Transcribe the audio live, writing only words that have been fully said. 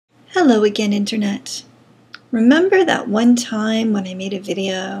Hello again, Internet. Remember that one time when I made a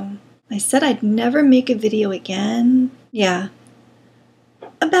video? I said I'd never make a video again? Yeah,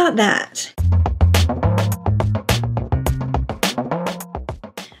 about that.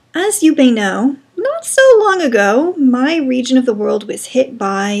 As you may know, not so long ago, my region of the world was hit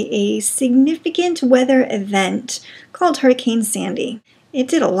by a significant weather event called Hurricane Sandy. It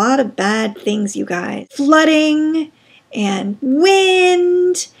did a lot of bad things, you guys. Flooding and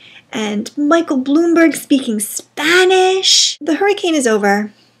wind and Michael Bloomberg speaking Spanish. The hurricane is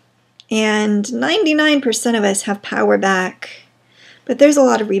over and 99% of us have power back, but there's a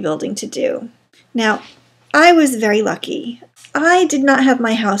lot of rebuilding to do. Now, I was very lucky. I did not have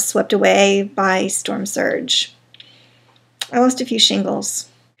my house swept away by storm surge. I lost a few shingles.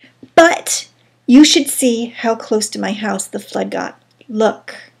 But you should see how close to my house the flood got.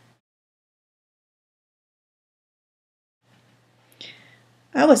 Look.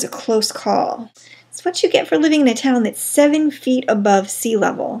 That was a close call. It's what you get for living in a town that's 7 feet above sea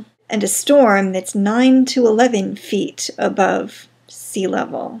level and a storm that's 9 to 11 feet above sea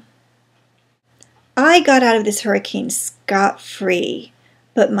level. I got out of this hurricane scot-free,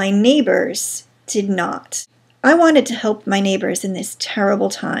 but my neighbors did not. I wanted to help my neighbors in this terrible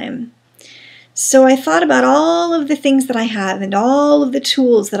time. So I thought about all of the things that I have and all of the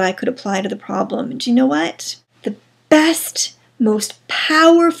tools that I could apply to the problem. And you know what? The best, most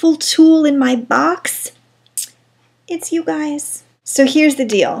powerful tool in my box? It's you guys. So here's the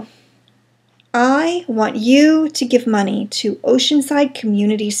deal. I want you to give money to Oceanside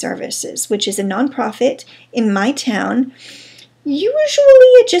Community Services, which is a nonprofit in my town.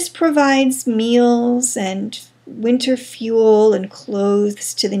 Usually it just provides meals and winter fuel and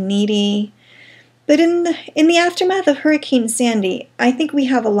clothes to the needy. But in the aftermath of Hurricane Sandy, I think we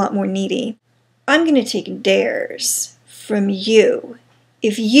have a lot more needy. I'm going to take dares from you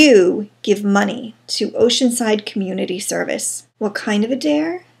if you give money to Oceanside Community Service. What kind of a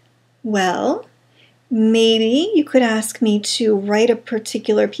dare? Well, maybe you could ask me to write a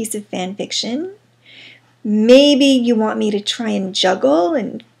particular piece of fan fiction. Maybe you want me to try and juggle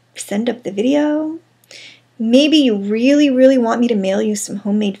and send up the video. Maybe you really, really want me to mail you some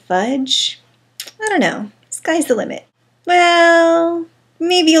homemade fudge. I don't know. Sky's the limit. Well,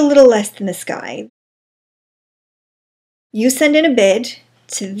 maybe a little less than the sky. You send in a bid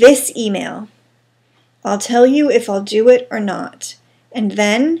to this email. I'll tell you if I'll do it or not. And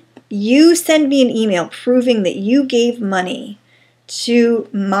then you send me an email proving that you gave money to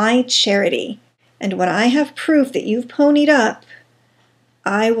my charity. And when I have proof that you've ponied up,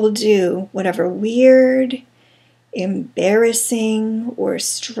 I will do whatever weird, embarrassing, or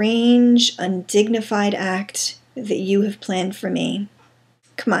strange, undignified act that you have planned for me.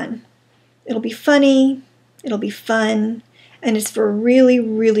 Come on. It'll be funny, it'll be fun, and it's for a really,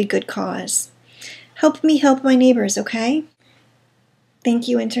 really good cause. Help me help my neighbors, okay? Thank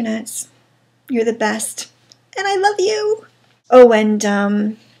you, Internets. You're the best. And I love you. Oh,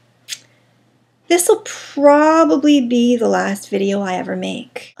 and this will probably be the last video I ever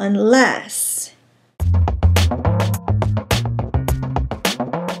make. Unless